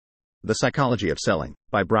The Psychology of Selling,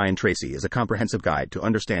 by Brian Tracy, is a comprehensive guide to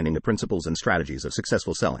understanding the principles and strategies of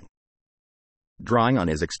successful selling. Drawing on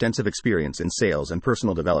his extensive experience in sales and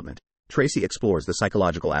personal development, Tracy explores the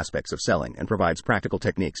psychological aspects of selling and provides practical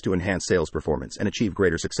techniques to enhance sales performance and achieve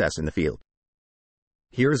greater success in the field.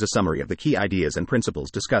 Here is a summary of the key ideas and principles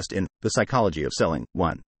discussed in The Psychology of Selling.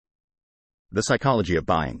 1. The Psychology of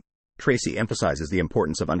Buying. Tracy emphasizes the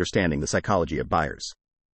importance of understanding the psychology of buyers.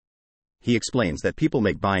 He explains that people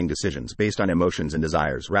make buying decisions based on emotions and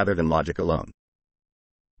desires rather than logic alone.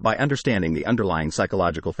 By understanding the underlying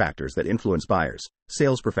psychological factors that influence buyers,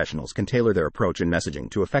 sales professionals can tailor their approach and messaging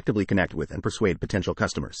to effectively connect with and persuade potential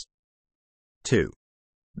customers. 2.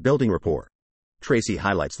 Building rapport. Tracy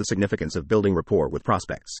highlights the significance of building rapport with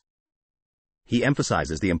prospects. He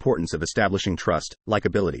emphasizes the importance of establishing trust,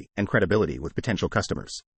 likability, and credibility with potential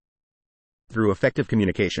customers. Through effective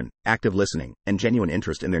communication, active listening, and genuine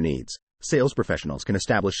interest in their needs, sales professionals can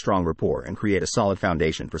establish strong rapport and create a solid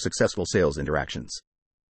foundation for successful sales interactions.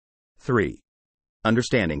 3.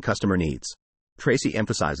 Understanding customer needs. Tracy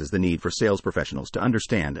emphasizes the need for sales professionals to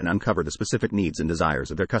understand and uncover the specific needs and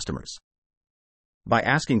desires of their customers. By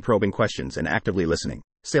asking probing questions and actively listening,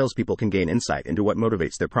 salespeople can gain insight into what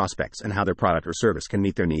motivates their prospects and how their product or service can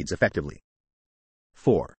meet their needs effectively.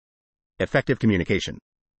 4. Effective communication.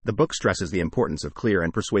 The book stresses the importance of clear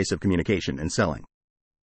and persuasive communication in selling.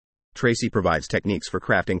 Tracy provides techniques for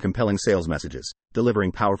crafting compelling sales messages,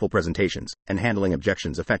 delivering powerful presentations, and handling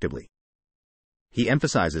objections effectively. He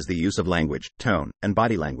emphasizes the use of language, tone, and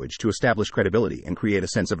body language to establish credibility and create a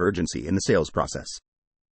sense of urgency in the sales process.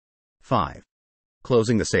 5.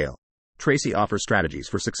 Closing the sale. Tracy offers strategies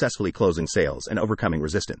for successfully closing sales and overcoming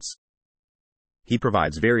resistance. He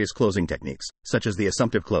provides various closing techniques, such as the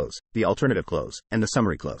assumptive close, the alternative close, and the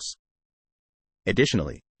summary close.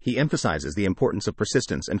 Additionally, he emphasizes the importance of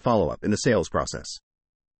persistence and follow-up in the sales process.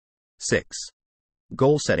 6.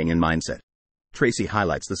 Goal setting and mindset. Tracy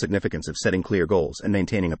highlights the significance of setting clear goals and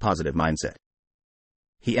maintaining a positive mindset.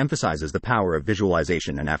 He emphasizes the power of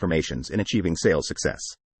visualization and affirmations in achieving sales success.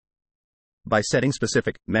 By setting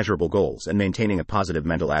specific, measurable goals and maintaining a positive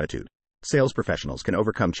mental attitude, sales professionals can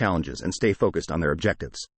overcome challenges and stay focused on their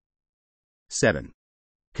objectives. 7.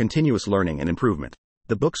 Continuous learning and improvement.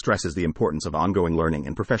 The book stresses the importance of ongoing learning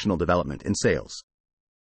and professional development in sales.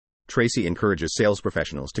 Tracy encourages sales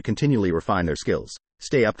professionals to continually refine their skills,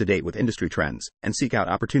 stay up to date with industry trends, and seek out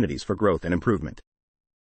opportunities for growth and improvement.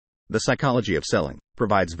 The Psychology of Selling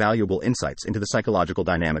provides valuable insights into the psychological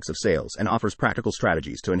dynamics of sales and offers practical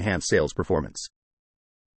strategies to enhance sales performance.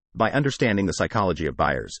 By understanding the psychology of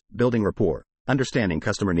buyers, building rapport, understanding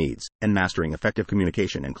customer needs, and mastering effective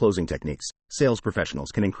communication and closing techniques, sales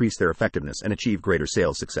professionals can increase their effectiveness and achieve greater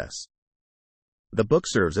sales success. The book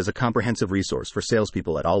serves as a comprehensive resource for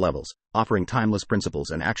salespeople at all levels, offering timeless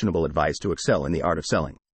principles and actionable advice to excel in the art of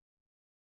selling.